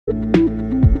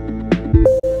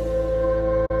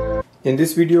In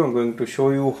this video I'm going to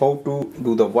show you how to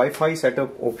do the Wi-Fi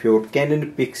setup of your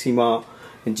Canon Pixma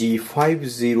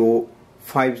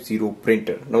G5050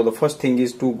 printer. Now the first thing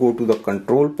is to go to the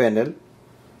control panel.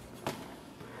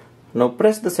 Now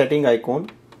press the setting icon.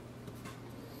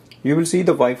 You will see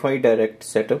the Wi-Fi direct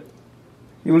setup.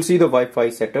 You will see the Wi-Fi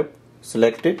setup.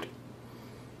 Select it.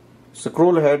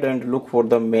 Scroll ahead and look for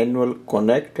the manual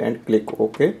connect and click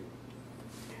OK.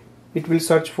 It will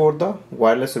search for the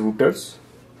wireless routers.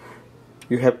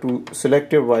 You have to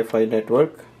select your Wi-Fi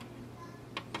network.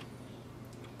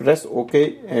 Press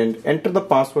OK and enter the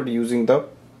password using the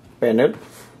panel.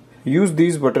 Use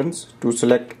these buttons to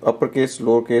select uppercase,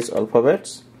 lowercase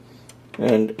alphabets,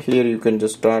 and here you can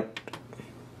just start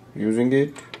using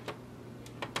it.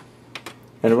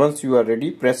 And once you are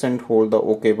ready, press and hold the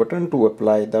OK button to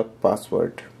apply the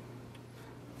password.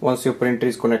 Once your printer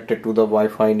is connected to the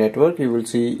Wi-Fi network, you will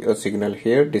see a signal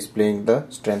here displaying the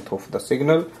strength of the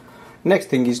signal. Next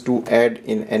thing is to add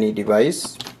in any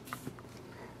device.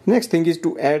 Next thing is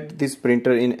to add this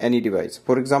printer in any device.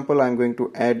 For example, I am going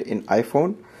to add in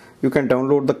iPhone. You can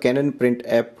download the Canon Print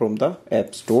app from the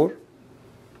App Store.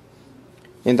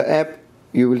 In the app,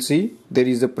 you will see there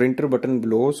is a printer button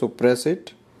below, so press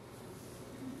it.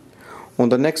 On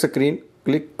the next screen,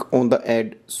 click on the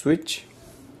add switch.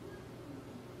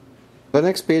 The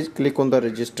next page, click on the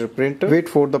register printer. Wait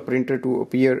for the printer to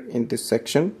appear in this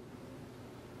section.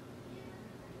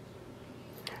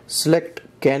 Select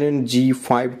Canon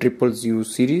G5050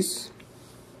 series.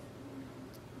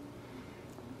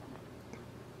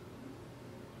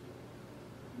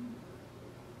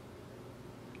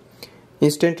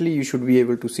 Instantly you should be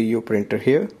able to see your printer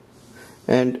here,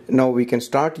 and now we can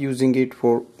start using it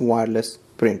for wireless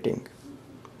printing.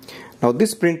 Now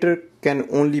this printer can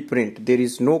only print. There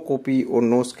is no copy or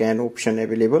no scan option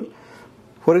available.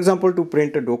 For example, to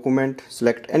print a document,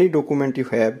 select any document you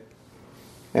have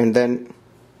and then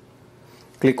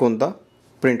click on the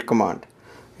print command.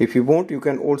 If you want, you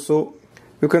can also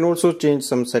change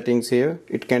some settings here.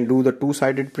 It can do the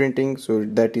two-sided printing, so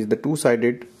that is the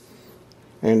two-sided,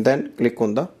 and then click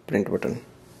on the print button.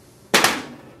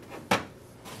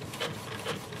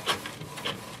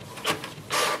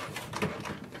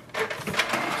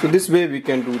 So this way we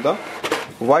can do the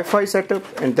Wi-Fi setup,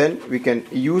 and then we can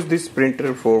use this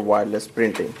printer for wireless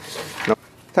printing. Now,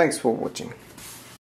 thanks for watching.